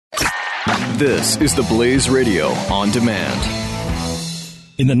This is the Blaze Radio on demand.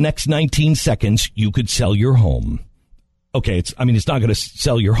 In the next 19 seconds, you could sell your home. Okay, it's not going to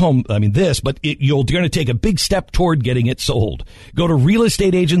sell your home, but you're going to take a big step toward getting it sold. Go to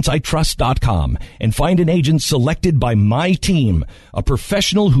realestateagentsitrust.com and find an agent selected by my team, a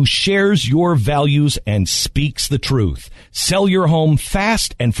professional who shares your values and speaks the truth. Sell your home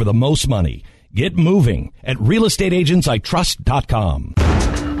fast and for the most money. Get moving at realestateagentsitrust.com.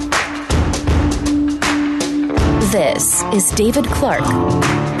 This is David Clarke,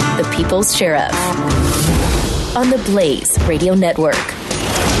 the People's Sheriff, on the Blaze Radio Network.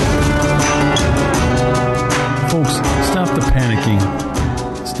 Folks, stop the panicking.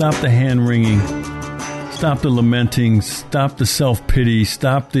 Stop the hand-wringing. Stop the lamenting. Stop the self-pity.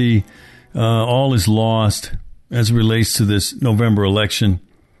 Stop the all is lost as it relates to this November election,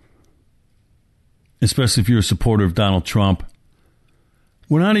 especially if you're a supporter of Donald Trump.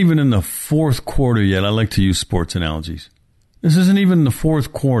 We're not even in the fourth quarter yet. I like to use sports analogies. This isn't even the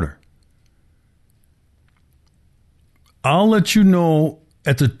fourth quarter. I'll let you know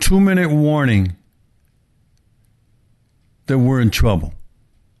at the 2-minute warning that we're in trouble.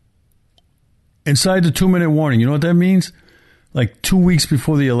 Inside the 2-minute warning, you know what that means? Like 2 weeks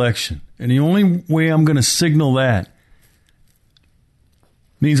before the election. And the only way I'm going to signal that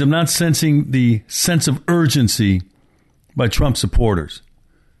means I'm not sensing the sense of urgency by Trump supporters.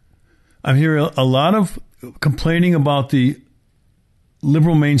 I'm hearing a lot of complaining about the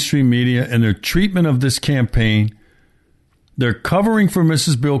liberal mainstream media and their treatment of this campaign. They're covering for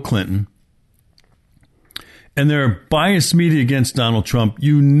Mrs. Bill Clinton, and they're biased media against Donald Trump.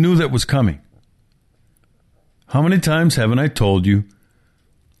 You knew that was coming. How many times haven't I told you,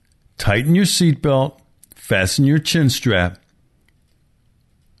 tighten your seatbelt, fasten your chin strap.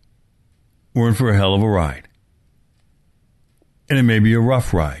 We're in for a hell of a ride. And it may be a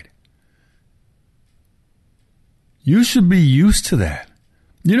rough ride. You should be used to that.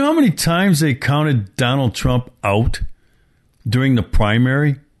 You know how many times they counted Donald Trump out during the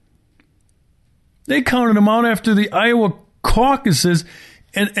primary? They counted him out after the Iowa caucuses,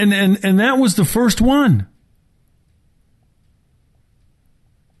 and that was the first one.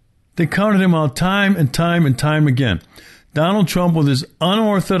 They counted him out time and time and time again. Donald Trump with his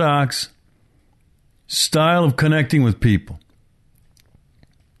unorthodox style of connecting with people.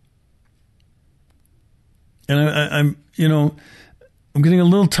 And I'm getting a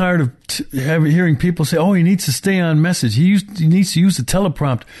little tired of hearing people say, oh, he needs to stay on message. He needs to use the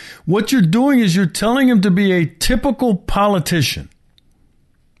teleprompter. What you're doing is you're telling him to be a typical politician.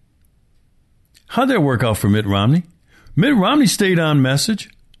 How'd that work out for Mitt Romney? Mitt Romney stayed on message.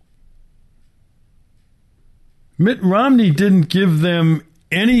 Mitt Romney didn't give them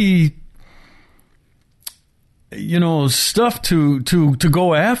any, stuff to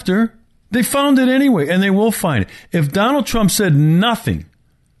go after. They found it anyway, and they will find it. If Donald Trump said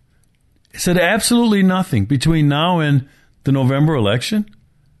absolutely nothing between now and the November election,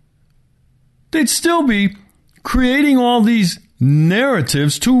 they'd still be creating all these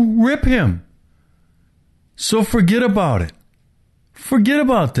narratives to rip him. So forget about it. Forget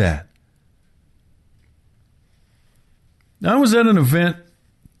about that. I was at an event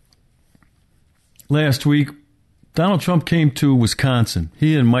last week. Donald Trump came to Wisconsin.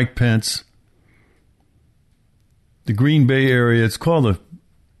 He and Mike Pence. The Green Bay area. It's called the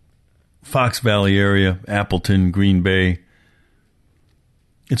Fox Valley area. Appleton, Green Bay.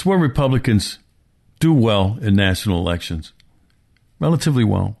 It's where Republicans do well in national elections. Relatively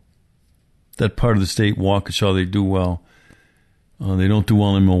well. That part of the state, Waukesha, they do well. They don't do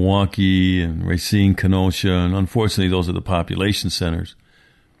well in Milwaukee and Racine, Kenosha. And unfortunately, those are the population centers.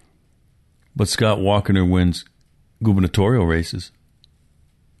 But Scott Walkener wins gubernatorial races.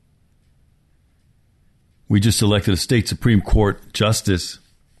 We just elected a state Supreme Court Justice,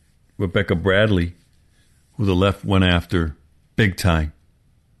 Rebecca Bradley, who the left went after big time.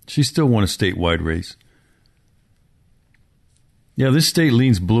 She still won a statewide race. Yeah, this state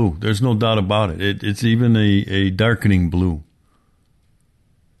leans blue. There's no doubt about it. It's even a darkening blue.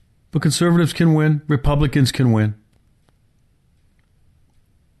 But conservatives can win. Republicans can win.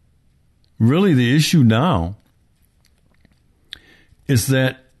 Really, the issue now is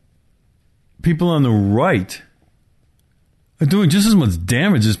that people on the right are doing just as much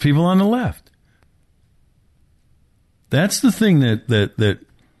damage as people on the left. That's the thing that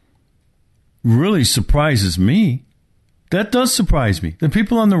really surprises me. That does surprise me. The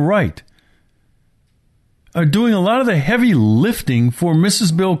people on the right are doing a lot of the heavy lifting for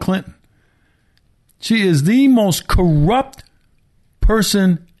Mrs. Bill Clinton. She is the most corrupt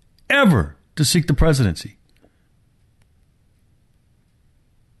person ever to seek the presidency.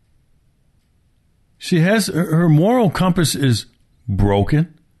 She has her moral compass is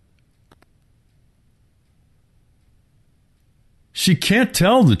broken. She can't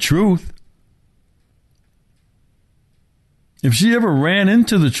tell the truth. If she ever ran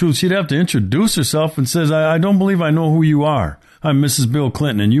into the truth, she'd have to introduce herself and says, I don't believe I know who you are. I'm Mrs. Bill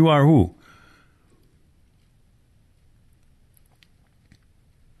Clinton, and you are who?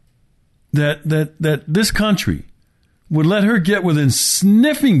 That this country would let her get within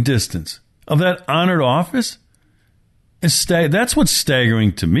sniffing distance of that honored office? That's what's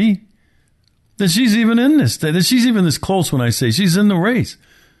staggering to me. That she's even in this, that she's even this close when I say she's in the race.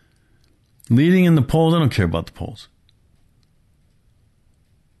 Leading in the polls, I don't care about the polls.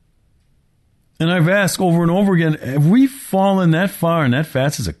 And I've asked over and over again, have we fallen that far and that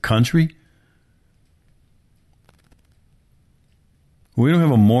fast as a country? We don't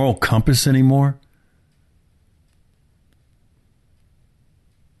have a moral compass anymore?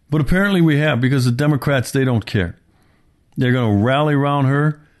 But apparently we have, because the Democrats, they don't care. They're going to rally around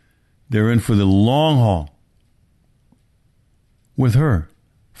her. They're in for the long haul with her.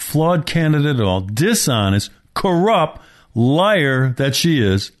 Flawed candidate at all, dishonest, corrupt, liar that she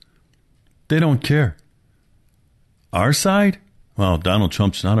is. They don't care. Our side? Well, Donald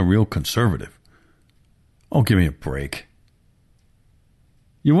Trump's not a real conservative. Oh, give me a break.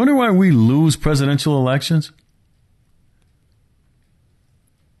 You wonder why we lose presidential elections?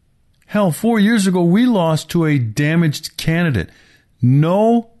 Hell, 4 years ago, we lost to a damaged candidate.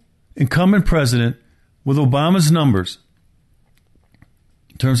 No incumbent president with Obama's numbers,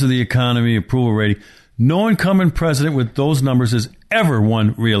 in terms of the economy, approval rating, no incumbent president with those numbers has ever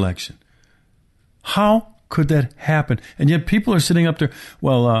won re-election. How could that happen? And yet people are sitting up there,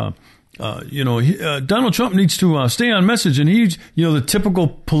 well, Donald Trump needs to stay on message. And he's, the typical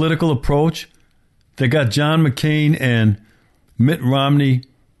political approach that got John McCain and Mitt Romney,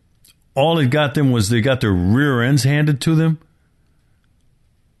 all it got them was they got their rear ends handed to them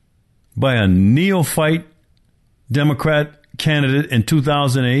by a neophyte Democrat candidate in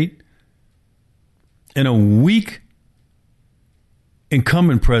 2008 and a weak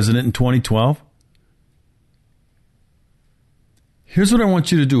incumbent president in 2012. Here's what I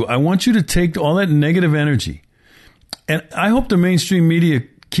want you to do. I want you to take all that negative energy, and I hope the mainstream media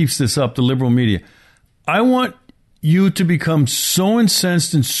keeps this up, the liberal media. I want you to become so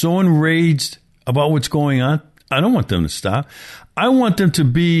incensed and so enraged about what's going on. I don't want them to stop. I want them to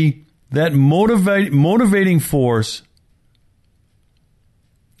be that motivating force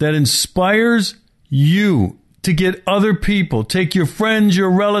that inspires you to get other people, take your friends, your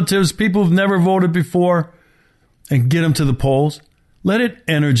relatives, people who've never voted before, and get them to the polls. Let it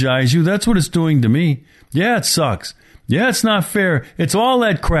energize you. That's what it's doing to me. Yeah, it sucks. Yeah, it's not fair. It's all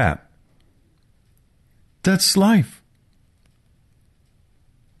that crap. That's life.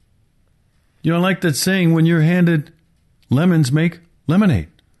 You know, like that saying, when you're handed lemons, make lemonade.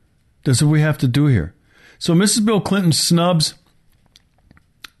 That's what we have to do here. So Mrs. Bill Clinton snubs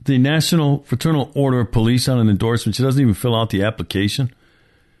the National Fraternal Order of Police on an endorsement. She doesn't even fill out the application.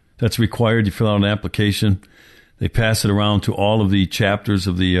 That's required. You fill out an application. They pass it around to all of the chapters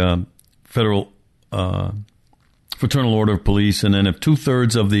of the Federal Fraternal Order of Police. And then if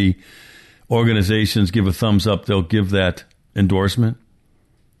 2/3 of the organizations give a thumbs up, they'll give that endorsement.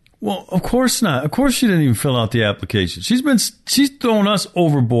 Well, of course not. Of course she didn't even fill out the application. She's thrown us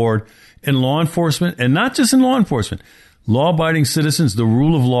overboard in law enforcement, and not just in law enforcement. Law-abiding citizens, the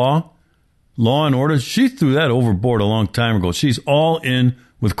rule of law, law and order, she threw that overboard a long time ago. She's all in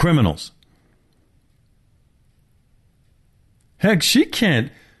with criminals. Heck, she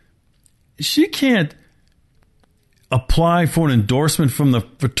can't apply for an endorsement from the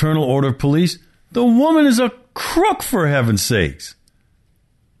Fraternal Order of Police. The woman is a crook, for heaven's sakes.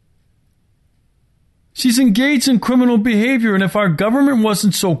 She's engaged in criminal behavior, and if our government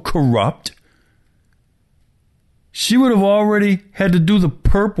wasn't so corrupt, she would have already had to do the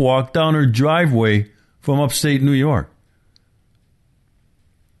perp walk down her driveway from upstate New York.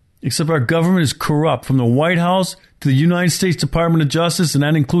 Except our government is corrupt, from the White House to the United States Department of Justice, and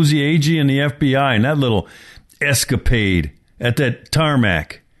that includes the AG and the FBI and that little escapade at that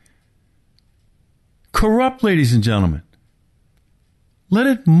tarmac. Corrupt, ladies and gentlemen. Let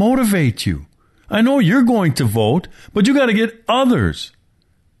it motivate you. I know you're going to vote, but you got to get others.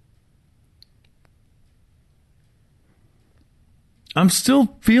 I'm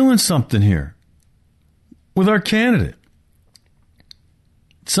still feeling something here with our candidate.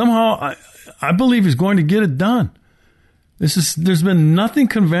 Somehow, I believe he's going to get it done. There's been nothing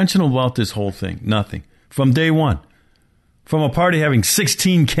conventional about this whole thing. Nothing. From day one. From a party having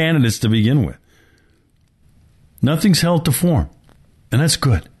 16 candidates to begin with. Nothing's held to form. And that's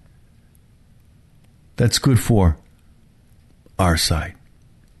good. that's good for our side.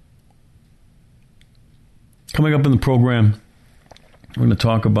 Coming up in the program, we're going to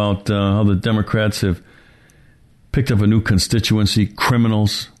talk about how the Democrats have picked up a new constituency,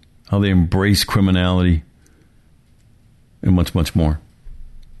 criminals, how they embrace criminality, and much, much more.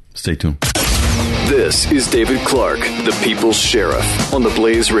 Stay tuned. This is David Clarke, the People's Sheriff, on the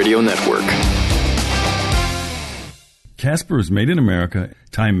Blaze Radio Network. Casper is made in America.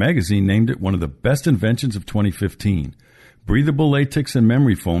 Time magazine named it one of the best inventions of 2015. Breathable latex and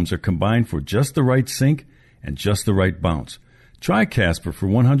memory foams are combined for just the right sink and just the right bounce. Try Casper for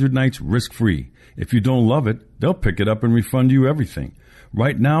 100 nights risk-free. If you don't love it, they'll pick it up and refund you everything.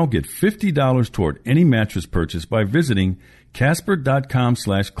 Right now, get $50 toward any mattress purchase by visiting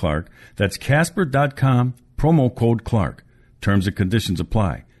Casper.com/Clarke. That's Casper.com, promo code Clarke. Terms and conditions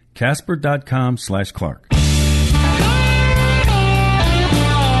apply. Casper.com/Clarke.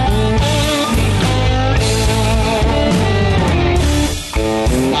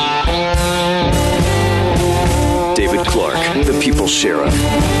 David Clarke, the People's Sheriff.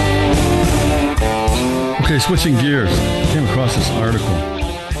 Okay, switching gears. I came across this article.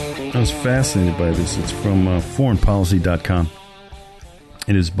 I was fascinated by this. It's from foreignpolicy.com.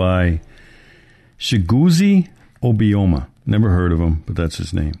 It is by Chiguzi Obioma. Never heard of him, but that's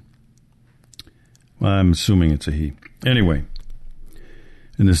his name. I'm assuming it's a he. Anyway,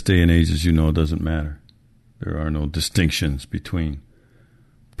 in this day and age, as you know, it doesn't matter. There are no distinctions between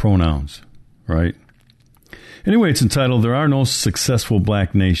pronouns, right? Anyway, it's entitled, There Are No Successful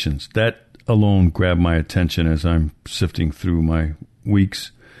Black Nations. That alone grabbed my attention as I'm sifting through my week's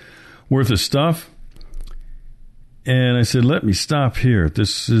worth of stuff. And I said, let me stop here.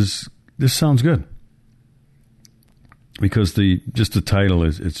 This sounds good. Because just the title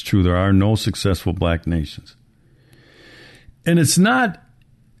is, it's true. There are no successful black nations. And it's not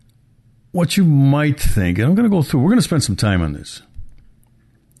what you might think. And I'm going to go through, we're going to spend some time on this.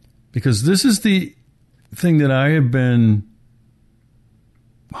 Because this is the thing that I have been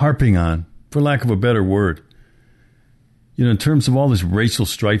harping on, for lack of a better word. You know, in terms of all this racial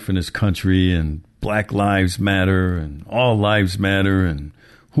strife in this country and Black Lives Matter and all lives matter and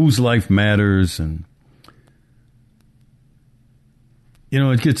whose life matters, and you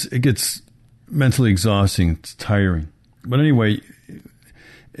know, it gets mentally exhausting. It's tiring. But anyway,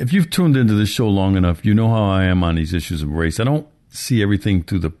 if you've tuned into this show long enough, you know how I am on these issues of race. I don't see everything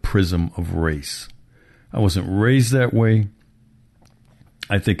through the prism of race. I wasn't raised that way.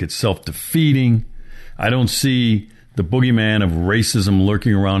 I think it's self-defeating. I don't see the boogeyman of racism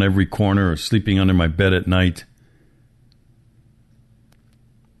lurking around every corner or sleeping under my bed at night.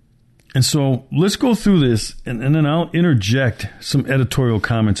 And so let's go through this, and then I'll interject some editorial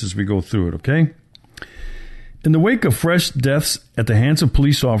comments as we go through it, okay? In the wake of fresh deaths at the hands of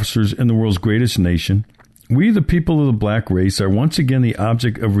police officers in the world's greatest nation, we, the people of the black race, are once again the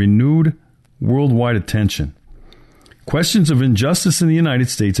object of renewed worldwide attention. Questions of injustice in the United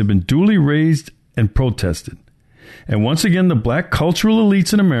States have been duly raised and protested. And once again, the black cultural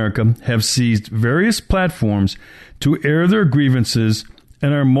elites in America have seized various platforms to air their grievances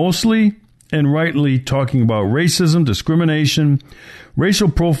and are mostly and rightly talking about racism, discrimination, racial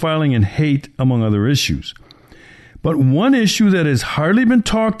profiling, and hate, among other issues. But one issue that has hardly been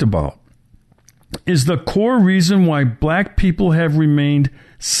talked about is the core reason why black people have remained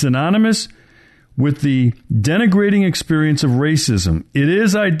synonymous with the denigrating experience of racism. It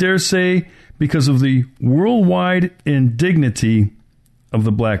is, I dare say, because of the worldwide indignity of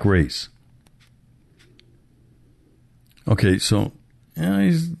the black race. Okay, so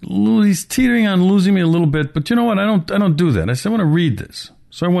he's teetering on losing me a little bit, but you know what? I don't do that. I said I want to read this,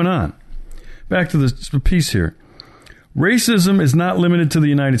 so I went on. Back to the piece here. Racism is not limited to the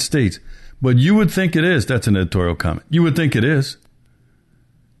United States, but you would think it is. That's an editorial comment. You would think it is.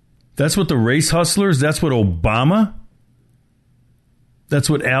 That's what the race hustlers, that's what Obama, that's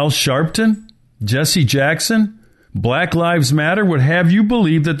what Al Sharpton, Jesse Jackson, Black Lives Matter would have you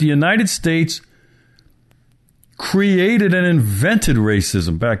believe that the United States created and invented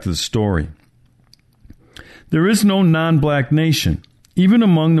racism. Back to the story. There is no non-black nation, even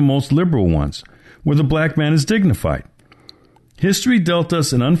among the most liberal ones, where the black man is dignified. History dealt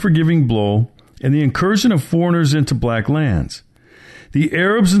us an unforgiving blow in the incursion of foreigners into black lands. The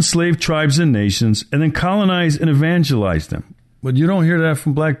Arabs enslaved tribes and nations and then colonized and evangelized them. But you don't hear that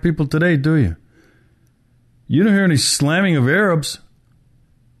from black people today, do you? You don't hear any slamming of Arabs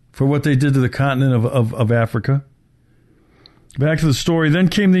for what they did to the continent of Africa. Back to the story. Then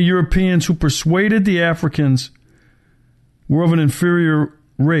came the Europeans who persuaded the Africans were of an inferior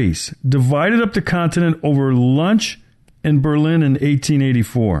race, divided up the continent over lunch in Berlin in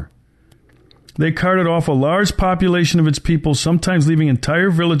 1884. they carted off a large population of its people, sometimes leaving entire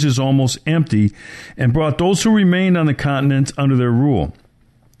villages almost empty, and brought those who remained on the continent under their rule.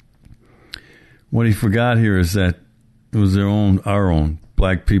 What he forgot here is that it was our own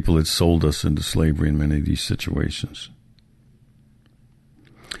black people that sold us into slavery in many of these situations.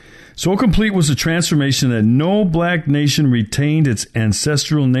 So complete was the transformation that no black nation retained its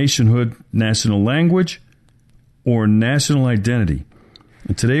ancestral nationhood, national language, or national identity.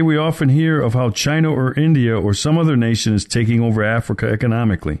 And today we often hear of how China or India or some other nation is taking over Africa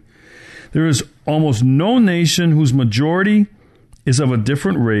economically. There is almost no nation whose majority is of a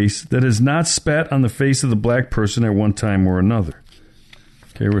different race that has not spat on the face of the black person at one time or another.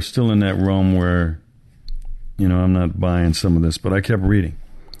 Okay, we're still in that realm where, I'm not buying some of this, but I kept reading.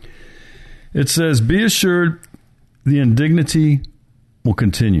 It says, be assured the indignity will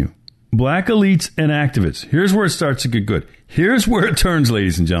continue. Black elites and activists. Here's where it starts to get good. Here's where it turns,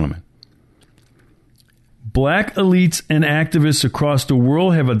 ladies and gentlemen. Black elites and activists across the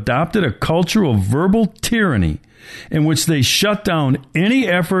world have adopted a culture of verbal tyranny in which they shut down any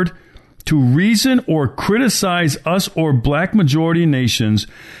effort to reason or criticize us or black majority nations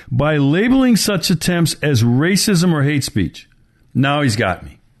by labeling such attempts as racism or hate speech. Now he's got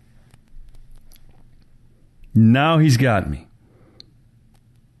me. Now he's got me.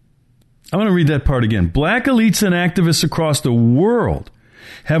 I'm going to read that part again. Black elites and activists across the world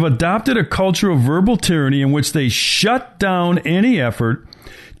have adopted a culture of verbal tyranny in which they shut down any effort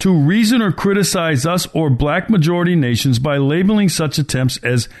to reason or criticize us or black majority nations by labeling such attempts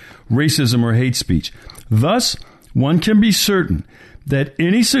as racism or hate speech. Thus, one can be certain that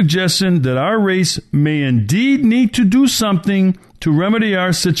any suggestion that our race may indeed need to do something to remedy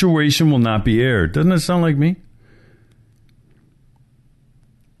our situation will not be aired. Doesn't that sound like me?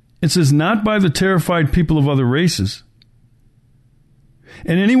 It says, not by the terrified people of other races.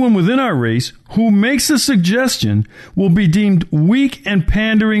 And anyone within our race who makes a suggestion will be deemed weak and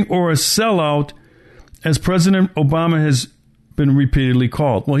pandering or a sellout, as President Obama has been repeatedly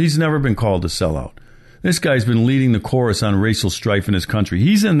called. Well, he's never been called a sellout. This guy's been leading the chorus on racial strife in his country.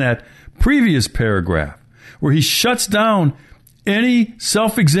 He's in that previous paragraph where he shuts down any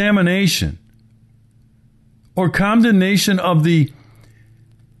self-examination or condemnation of the,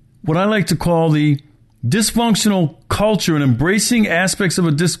 what I like to call the dysfunctional culture and embracing aspects of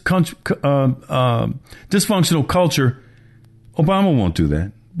a dysfunctional culture. Obama won't do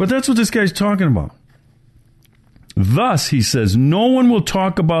that. But that's what this guy's talking about. Thus, he says, no one will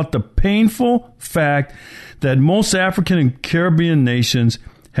talk about the painful fact that most African and Caribbean nations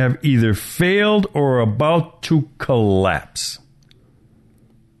have either failed or are about to collapse.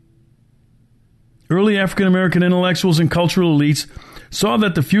 Early African American intellectuals and cultural elites saw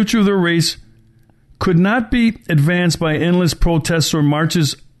that the future of their race could not be advanced by endless protests or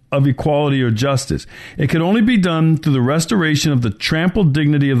marches of equality or justice. It could only be done through the restoration of the trampled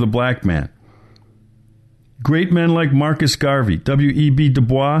dignity of the black man. Great men like Marcus Garvey, W.E.B. Du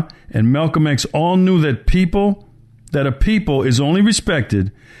Bois, and Malcolm X all knew that a people is only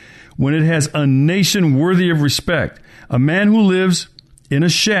respected when it has a nation worthy of respect. A man who lives in a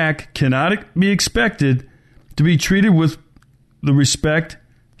shack cannot be expected to be treated with the respect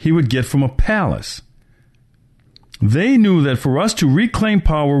he would get from a palace. They knew that for us to reclaim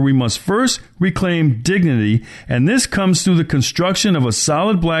power, we must first reclaim dignity, and this comes through the construction of a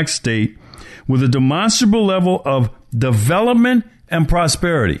solid black state with a demonstrable level of development and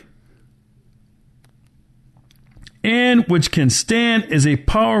prosperity, and which can stand as a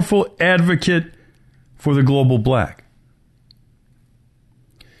powerful advocate for the global black.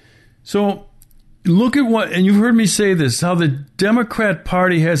 So, look at what, and you've heard me say this, how the Democrat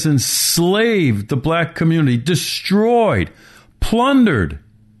Party has enslaved the black community, destroyed, plundered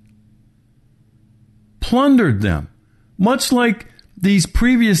them. Much like these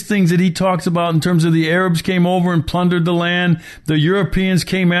previous things that he talks about in terms of the Arabs came over and plundered the land, the Europeans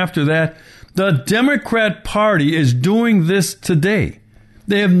came after that. The Democrat Party is doing this today.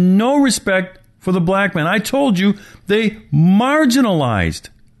 They have no respect for the black man. I told you they marginalized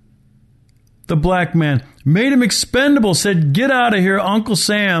the black man, made him expendable, said, get out of here. Uncle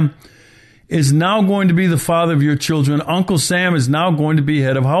Sam is now going to be the father of your children. Uncle Sam is now going to be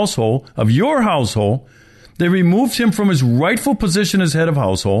head of household, of your household. They removed him from his rightful position as head of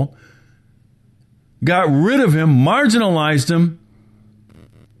household, got rid of him, marginalized him,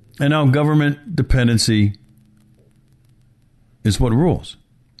 and now government dependency is what rules.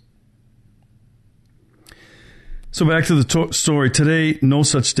 So back to the story. Today, no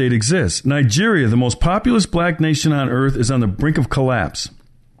such state exists. Nigeria, the most populous black nation on earth, is on the brink of collapse.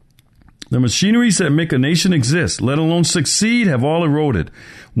 The machineries that make a nation exist, let alone succeed, have all eroded.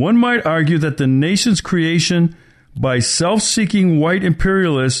 One might argue that the nation's creation by self-seeking white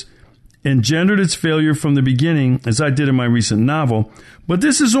imperialists engendered its failure from the beginning, as I did in my recent novel, but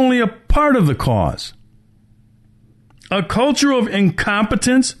this is only a part of the cause. A culture of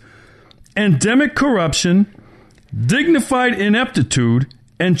incompetence, endemic corruption, dignified ineptitude,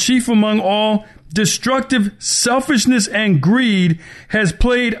 and chief among all, destructive selfishness and greed has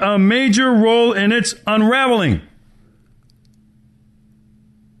played a major role in its unraveling.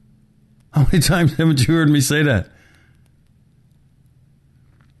 How many times haven't you heard me say that?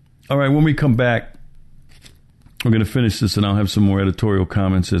 All right, when we come back, we're going to finish this and I'll have some more editorial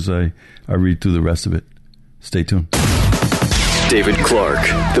comments as I read through the rest of it. Stay tuned. David Clarke,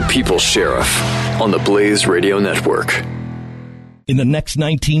 the People's Sheriff, on the Blaze Radio Network. In the next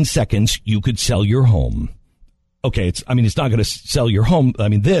 19 seconds, you could sell your home. Okay, it's not going to sell your home,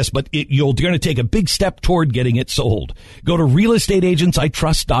 but you're going to take a big step toward getting it sold. Go to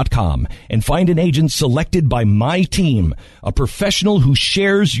realestateagentsitrust.com and find an agent selected by my team, a professional who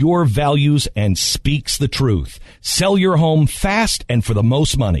shares your values and speaks the truth. Sell your home fast and for the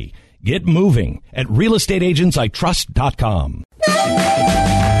most money. Get moving at realestateagentsitrust.com.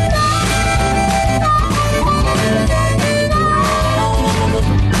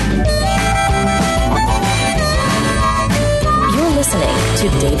 Listening to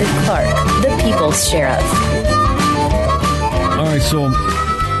David Clarke, the People's Sheriff. All right, so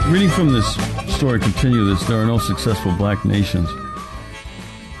reading from this story, there are no successful black nations.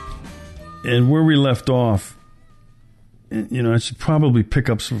 And where we left off, I should probably pick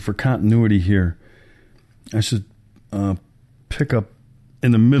up for continuity here. I should pick up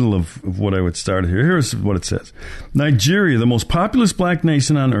in the middle of what I would start here. Here's what it says. Nigeria, the most populous black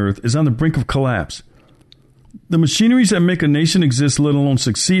nation on earth, is on the brink of collapse. The machineries that make a nation exist, let alone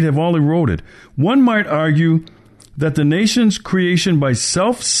succeed, have all eroded. One might argue that the nation's creation by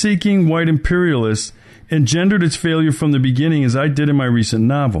self-seeking white imperialists engendered its failure from the beginning, as I did in my recent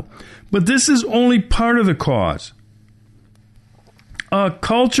novel. But this is only part of the cause. A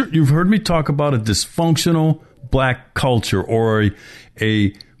culture, you've heard me talk about a dysfunctional black culture or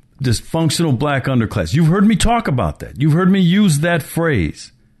a dysfunctional black underclass. You've heard me talk about that. You've heard me use that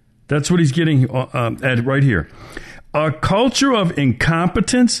phrase. That's what he's getting at right here. A culture of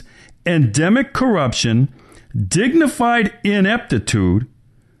incompetence, endemic corruption, dignified ineptitude,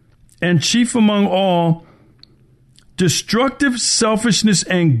 and chief among all, destructive selfishness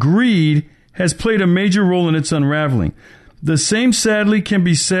and greed has played a major role in its unraveling. The same, sadly, can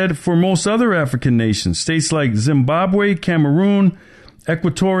be said for most other African nations. States like Zimbabwe, Cameroon,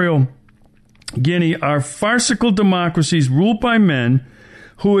 Equatorial Guinea are farcical democracies ruled by men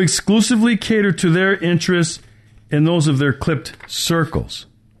who exclusively cater to their interests and those of their clipped circles.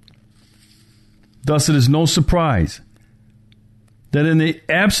 Thus, it is no surprise that in the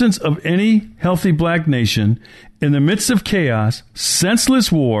absence of any healthy black nation, in the midst of chaos,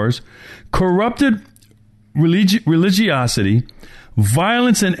 senseless wars, corrupted religiosity,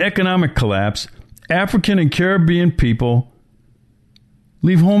 violence, and economic collapse, African and Caribbean people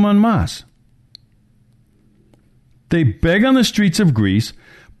leave home en masse. They beg on the streets of Greece,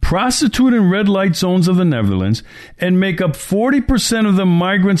 prostitute in red light zones of the Netherlands, and make up 40% of the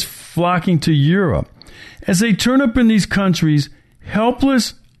migrants flocking to Europe. As they turn up in these countries,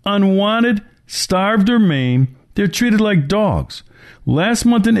 helpless, unwanted, starved, or maimed, they're treated like dogs. Last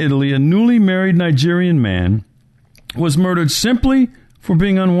month in Italy, a newly married Nigerian man was murdered simply for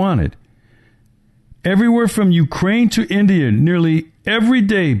being unwanted. Everywhere from Ukraine to India, nearly every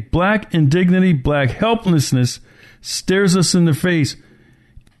day, black indignity, black helplessness stares us in the face.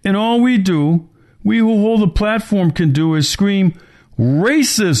 And all we do, we who hold the platform can do, is scream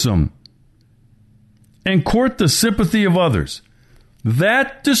racism and court the sympathy of others.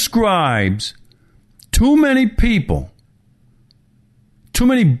 That describes too many people, too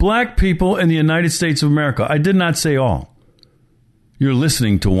many black people in the United States of America. I did not say all. You're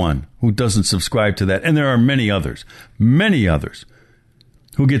listening to one who doesn't subscribe to that. And there are many others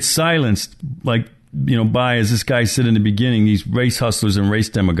who get silenced by, as this guy said in the beginning, these race hustlers and race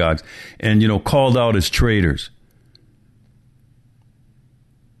demagogues, and, called out as traitors.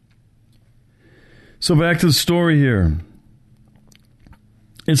 So back to the story here.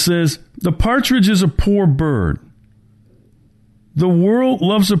 It says, the partridge is a poor bird. The world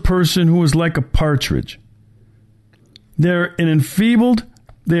loves a person who is like a partridge. They are enfeebled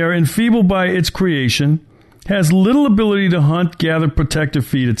by its creation, has little ability to hunt, gather, protect, or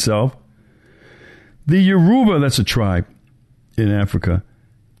feed itself. The Yoruba, that's a tribe in Africa,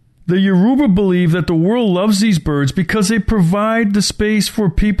 The Yoruba believe that the world loves these birds because they provide the space for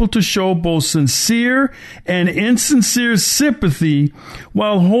people to show both sincere and insincere sympathy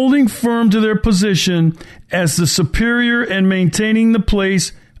while holding firm to their position as the superior and maintaining the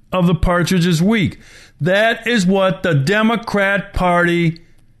place of the partridge's weak. That is what the Democrat Party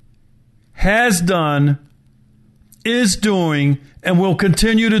has done, is doing, and will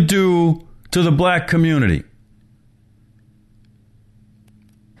continue to do to the black community.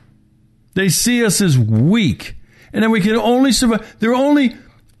 They see us as weak, and then we can only survive.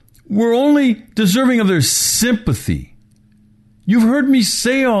 We're only deserving of their sympathy. You've heard me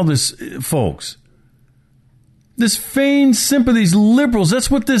say all this, folks. This feigned sympathy, these liberals,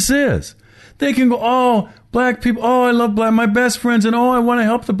 that's what this is. They can go, oh, black people, oh, I love my best friends, and oh, I want to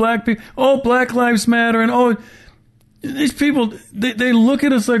help the black people, oh, Black Lives Matter, and oh, these people, they look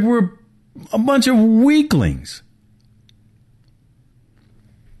at us like we're a bunch of weaklings.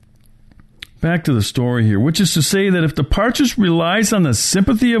 Back to the story here, which is to say that if the partridge relies on the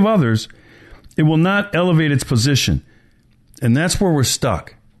sympathy of others, it will not elevate its position. And that's where we're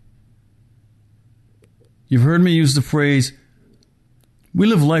stuck. You've heard me use the phrase, we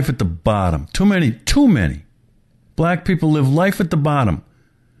live life at the bottom. Too many. Black people live life at the bottom.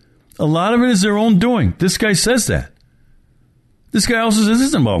 A lot of it is their own doing. This guy says that. This guy also says, this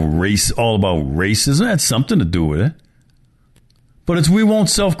isn't about race, all about racism. It has something to do with it. But it's we won't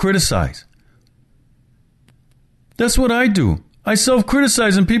self-criticize. That's what I do. I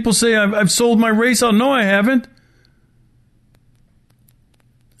self-criticize, and people say I've sold my race out. No, I haven't.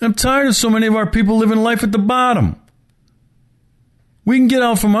 I'm tired of so many of our people living life at the bottom. We can get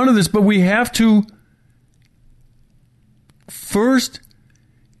out from under this, but we have to first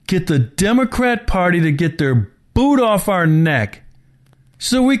get the Democrat Party to get their boot off our neck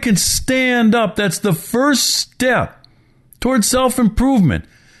so we can stand up. That's the first step towards self-improvement.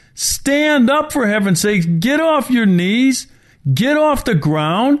 Stand up, for heaven's sake. Get off your knees. Get off the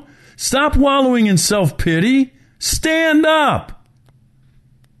ground. Stop wallowing in self-pity. Stand up.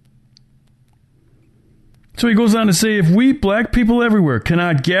 So he goes on to say, if we, black people everywhere,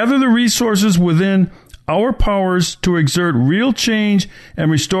 cannot gather the resources within our powers to exert real change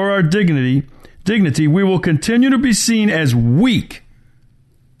and restore our dignity, we will continue to be seen as weak.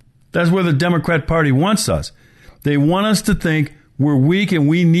 That's where the Democrat Party wants us. They want us to think we're weak and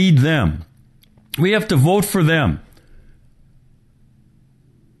we need them. We have to vote for them.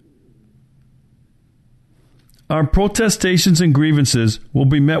 Our protestations and grievances will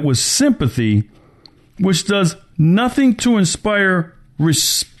be met with sympathy, which does nothing to inspire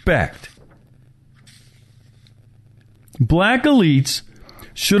respect. Black elites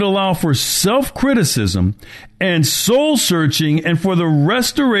should allow for self-criticism and soul-searching and for the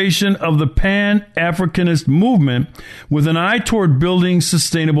restoration of the Pan-Africanist movement with an eye toward building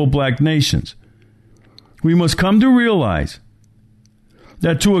sustainable black nations. We must come to realize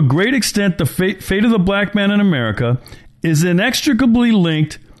that to a great extent the fate of the black man in America is inextricably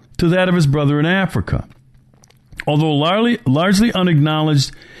linked to that of his brother in Africa. Although largely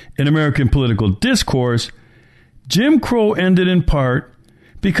unacknowledged in American political discourse, Jim Crow ended in part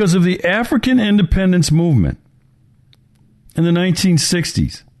because of the African independence movement in the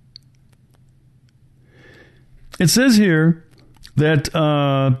 1960s. It says here that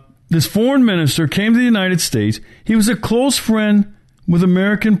this foreign minister came to the United States. He was a close friend with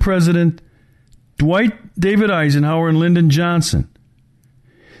American President Dwight David Eisenhower and Lyndon Johnson.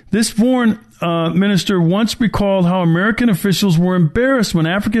 This foreign minister once recalled how American officials were embarrassed when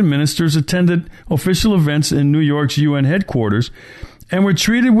African ministers attended official events in New York's UN headquarters and were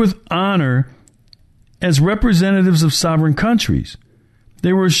treated with honor as representatives of sovereign countries.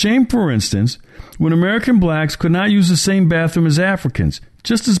 They were ashamed, for instance, when American blacks could not use the same bathroom as Africans,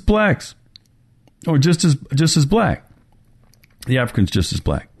 just as blacks, or just as black. The Africans just as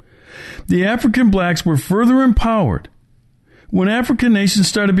black. The African blacks were further empowered when African nations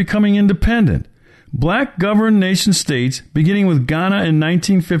started becoming independent. Black governed nation states, beginning with Ghana in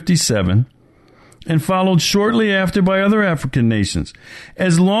 1957, and followed shortly after by other African nations.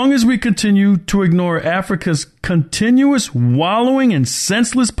 As long as we continue to ignore Africa's continuous wallowing in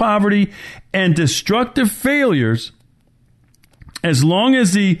senseless poverty and destructive failures, as long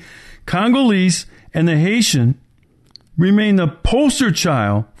as the Congolese and the Haitian remain the poster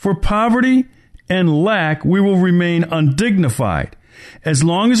child for poverty and lack, we will remain undignified. As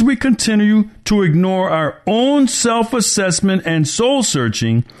long as we continue to ignore our own self-assessment and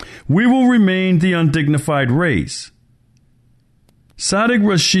soul-searching, we will remain the undignified race. Sadiq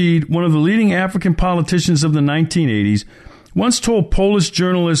Rashid, one of the leading African politicians of the 1980s, once told Polish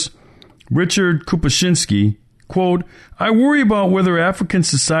journalist Richard Kupczynski, quote, I worry about whether African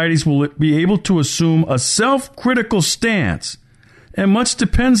societies will be able to assume a self-critical stance, and much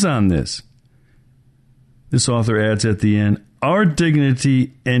depends on this. This author adds at the end, our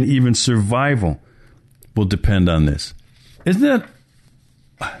dignity and even survival will depend on this. Isn't that,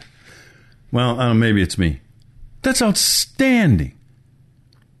 well, I don't know, maybe it's me. That's outstanding.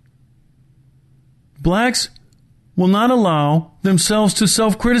 Blacks will not allow themselves to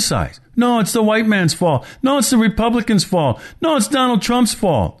self-criticize. No, it's the white man's fault. No, it's the Republicans' fault. No, it's Donald Trump's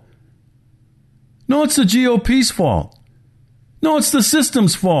fault. No, it's the GOP's fault. No, it's the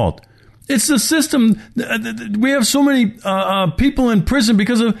system's fault. It's the system. We have so many people in prison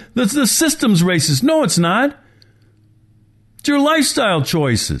because of the system's racist. No, it's not. It's your lifestyle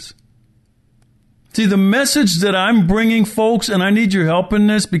choices. See, the message that I'm bringing, folks, and I need your help in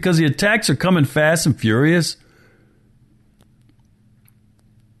this because the attacks are coming fast and furious.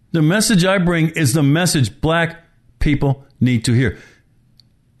 The message I bring is the message black people need to hear.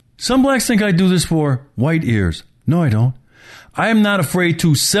 Some blacks think I do this for white ears. No, I don't. I am not afraid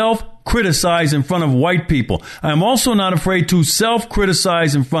to self-criticize in front of white people. I am also not afraid to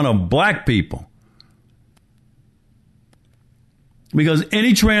self-criticize in front of black people. Because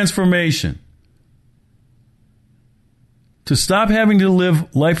any transformation to stop having to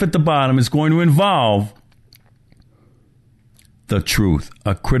live life at the bottom is going to involve the truth,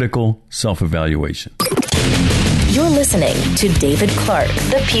 a critical self-evaluation. You're listening to David Clarke,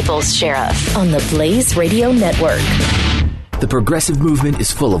 the People's Sheriff, on the Blaze Radio Network. The progressive movement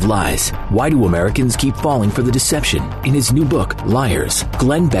is full of lies. Why do Americans keep falling for the deception? In his new book, Liars,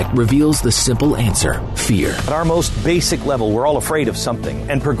 Glenn Beck reveals the simple answer: fear. At our most basic level, we're all afraid of something,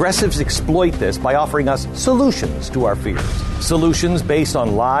 and progressives exploit this by offering us solutions to our fears. Solutions based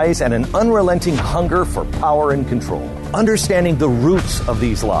on lies and an unrelenting hunger for power and control. Understanding the roots of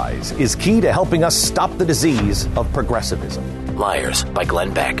these lies is key to helping us stop the disease of progressivism. Liars by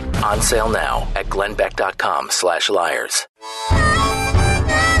Glenn Beck. On sale now at glennbeck.com/liars.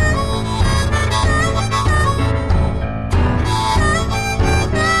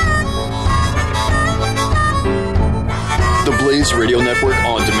 The Blaze Radio Network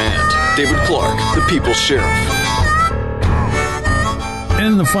on demand. David Clarke, the People's Sheriff.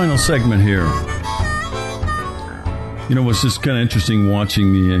 In the final segment here, you know, it's just kind of interesting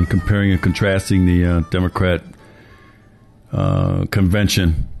watching and comparing and contrasting the Democrat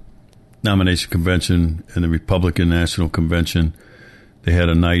convention, nomination convention, and the Republican National Convention. They had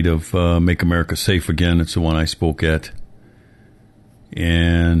a night of Make America Safe Again. It's the one I spoke at.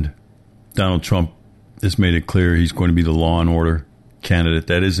 And Donald Trump has made it clear he's going to be the law and order candidate.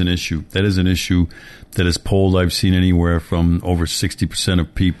 That is an issue. That is an issue that is polled. I've seen anywhere from over 60%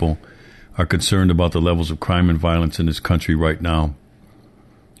 of people are concerned about the levels of crime and violence in this country right now.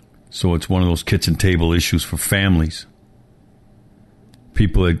 So it's one of those kitchen table issues for families.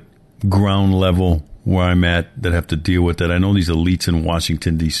 People at ground level where I'm at that have to deal with that. I know these elites in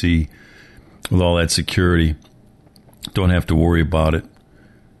Washington, D.C., with all that security, don't have to worry about it.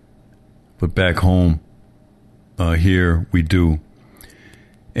 But back home, here, we do.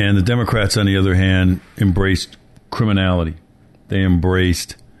 And the Democrats, on the other hand, embraced criminality. They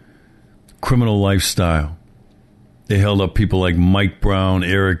embraced criminal lifestyle. They held up people like Mike Brown,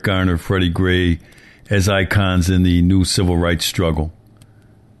 Eric Garner, Freddie Gray as icons in the new civil rights struggle.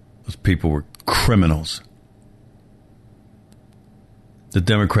 Those people were criminals. The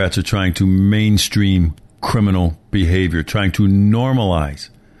Democrats are trying to mainstream criminal behavior, trying to normalize,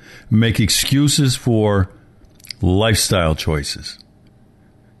 make excuses for lifestyle choices,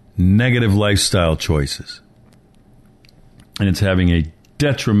 negative lifestyle choices. And it's having a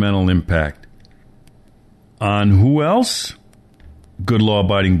detrimental impact on who else? Good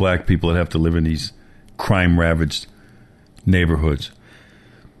law-abiding black people that have to live in these crime-ravaged neighborhoods.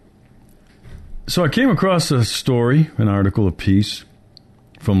 So I came across a story, an article, a piece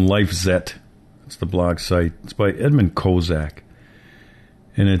from LifeZet. It's the blog site. It's by Edmund Kozak.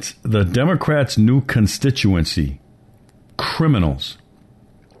 And it's the Democrats' new constituency, criminals.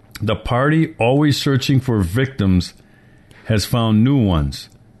 The party, always searching for victims, has found new ones,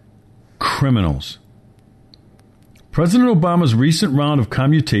 criminals. President Obama's recent round of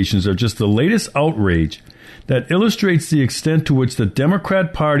commutations are just the latest outrage that illustrates the extent to which the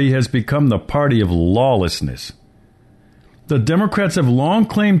Democrat Party has become the party of lawlessness. The Democrats have long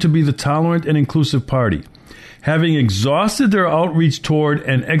claimed to be the tolerant and inclusive party. Having exhausted their outreach toward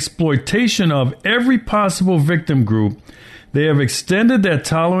an exploitation of every possible victim group, they have extended that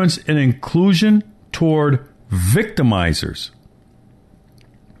tolerance and inclusion toward victimizers.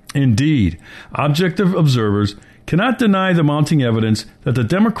 Indeed, objective observers cannot deny the mounting evidence that the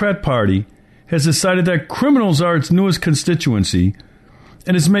Democrat Party has decided that criminals are its newest constituency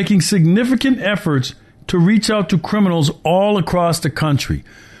and is making significant efforts to reach out to criminals all across the country.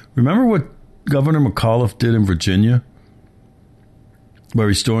 Remember what Governor McAuliffe did in Virginia by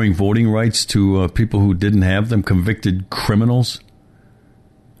restoring voting rights to people who didn't have them, convicted criminals?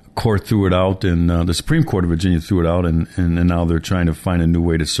 Court threw it out, and the Supreme Court of Virginia threw it out, and now they're trying to find a new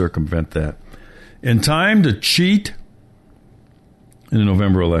way to circumvent that. In time to cheat in the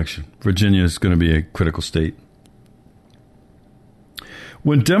November election. Virginia is going to be a critical state.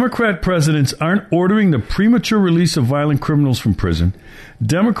 When Democrat presidents aren't ordering the premature release of violent criminals from prison,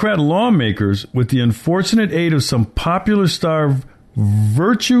 Democrat lawmakers, with the unfortunate aid of some popular-starved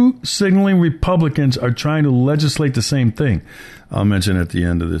virtue-signaling Republicans, are trying to legislate the same thing. I'll mention at the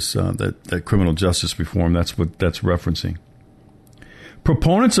end of this that criminal justice reform, that's what that's referencing.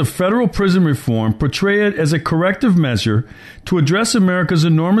 Proponents of federal prison reform portray it as a corrective measure to address America's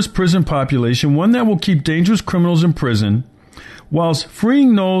enormous prison population, one that will keep dangerous criminals in prison whilst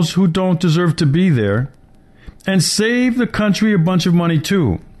freeing those who don't deserve to be there, and save the country a bunch of money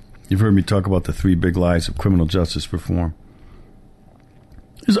too. You've heard me talk about the 3 big lies of criminal justice reform.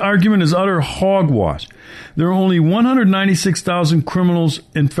 His argument is utter hogwash. There are only 196,000 criminals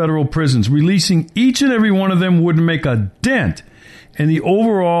in federal prisons. Releasing each and every one of them would make a dent in the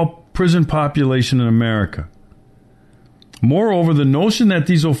overall prison population in America. Moreover, the notion that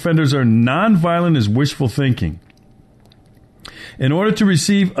these offenders are nonviolent is wishful thinking. In order to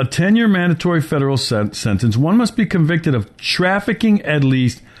receive a 10-year mandatory federal sentence, one must be convicted of trafficking at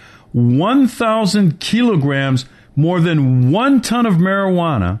least 1,000 kilograms, more than 1 ton of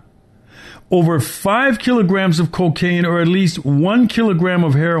marijuana, over 5 kilograms of cocaine, or at least 1 kilogram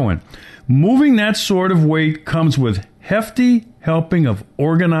of heroin. Moving that sort of weight comes with hefty helping of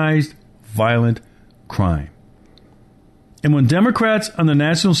organized violent crime. And when Democrats on the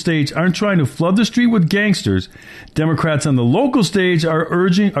national stage aren't trying to flood the street with gangsters, Democrats on the local stage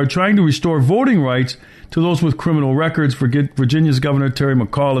are trying to restore voting rights to those with criminal records. Forget Virginia's Governor Terry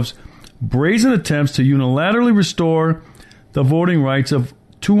McAuliffe's brazen attempts to unilaterally restore the voting rights of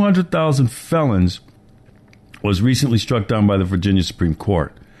 200,000 felons was recently struck down by the Virginia Supreme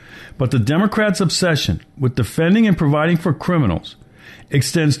Court. But the Democrats' obsession with defending and providing for criminals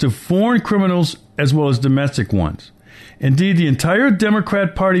extends to foreign criminals as well as domestic ones. Indeed, the entire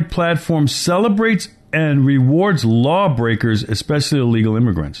Democrat Party platform celebrates and rewards lawbreakers, especially illegal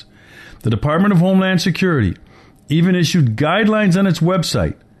immigrants. The Department of Homeland Security even issued guidelines on its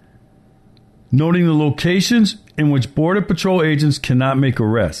website noting the locations in which Border Patrol agents cannot make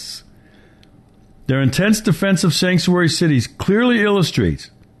arrests. Their intense defense of sanctuary cities clearly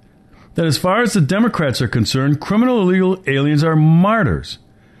illustrates that as far as the Democrats are concerned, criminal illegal aliens are martyrs,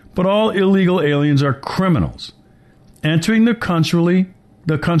 but all illegal aliens are criminals. Entering the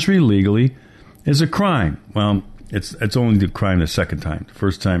country legally is a crime. Well, it's only the crime the second time. The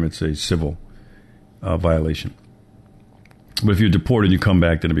first time it's a civil violation. But if you're deported and you come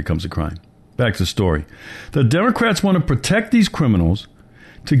back, then it becomes a crime. Back to the story. The Democrats want to protect these criminals,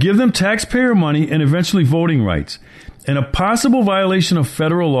 to give them taxpayer money and eventually voting rights. In a possible violation of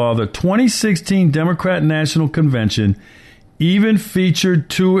federal law, the 2016 Democrat National Convention even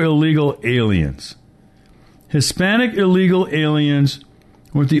featured 2 illegal aliens. Hispanic illegal aliens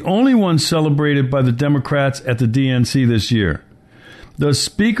weren't the only ones celebrated by the Democrats at the DNC this year. The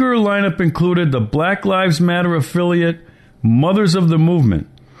speaker lineup included the Black Lives Matter affiliate Mothers of the Movement.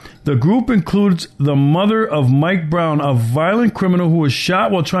 The group includes the mother of Mike Brown, a violent criminal who was shot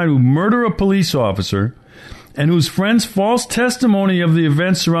while trying to murder a police officer and whose friend's false testimony of the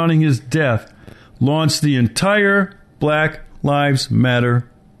events surrounding his death launched the entire Black Lives Matter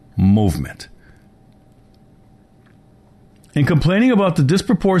movement. In complaining about the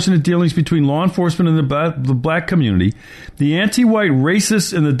disproportionate dealings between law enforcement and the black community, the anti-white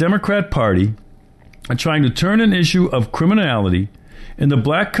racists in the Democrat Party are trying to turn an issue of criminality in the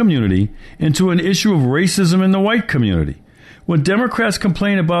black community into an issue of racism in the white community. When Democrats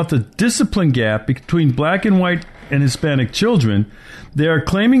complain about the discipline gap between black and white and Hispanic children, they are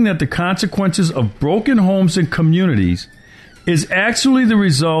claiming that the consequences of broken homes and communities is actually the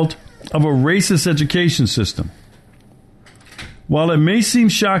result of a racist education system. While it may seem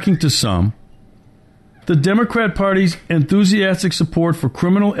shocking to some, the Democrat Party's enthusiastic support for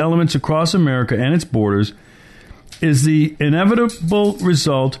criminal elements across America and its borders is the inevitable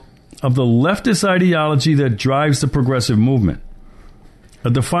result of the leftist ideology that drives the progressive movement. A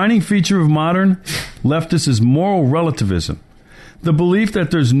defining feature of modern leftists is moral relativism, the belief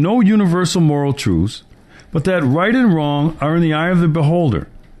that there's no universal moral truths, but that right and wrong are in the eye of the beholder.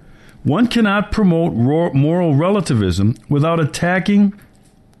 One cannot promote moral relativism without attacking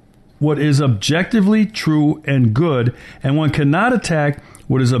what is objectively true and good, and one cannot attack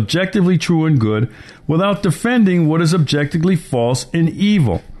what is objectively true and good without defending what is objectively false and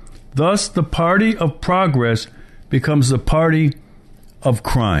evil. Thus, the party of progress becomes the party of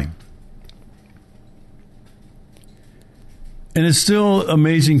crime. And it's still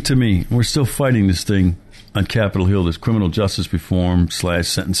amazing to me. We're still fighting this thing on Capitol Hill, this criminal justice reform /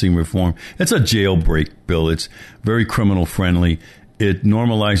 sentencing reform. It's a jailbreak bill. It's very criminal friendly. It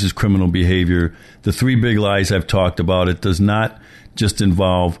normalizes criminal behavior. The three big lies I've talked about, it does not just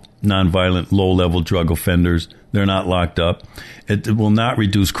involve nonviolent, low-level drug offenders. They're not locked up. It will not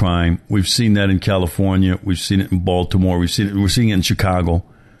reduce crime. We've seen that in California. We've seen it in Baltimore. We're seeing it in Chicago.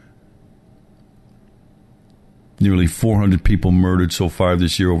 Nearly 400 people murdered so far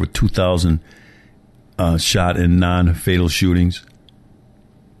this year, over 2,000 shot in non-fatal shootings.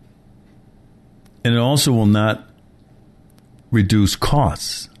 And it also will not reduce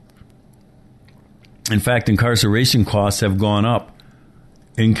costs. In fact, incarceration costs have gone up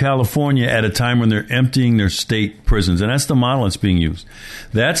in California at a time when they're emptying their state prisons. And that's the model that's being used.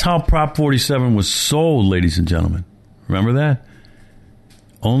 That's how Prop 47 was sold, ladies and gentlemen. Remember that?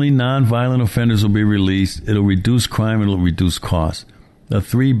 Only nonviolent offenders will be released. It'll reduce crime and it'll reduce costs. The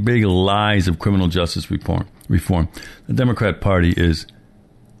three big lies of criminal justice reform. The Democrat Party is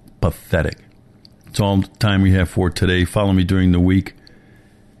pathetic. It's all the time we have for today. Follow me during the week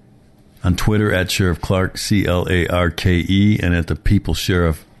on Twitter at Sheriff Clarke, Clarke, and at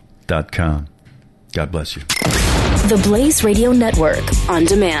thepeoplesheriff.com. God bless you. The Blaze Radio Network on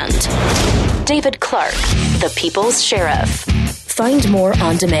demand. David Clarke, the People's Sheriff. Find more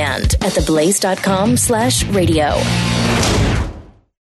on demand at theblaze.com/radio.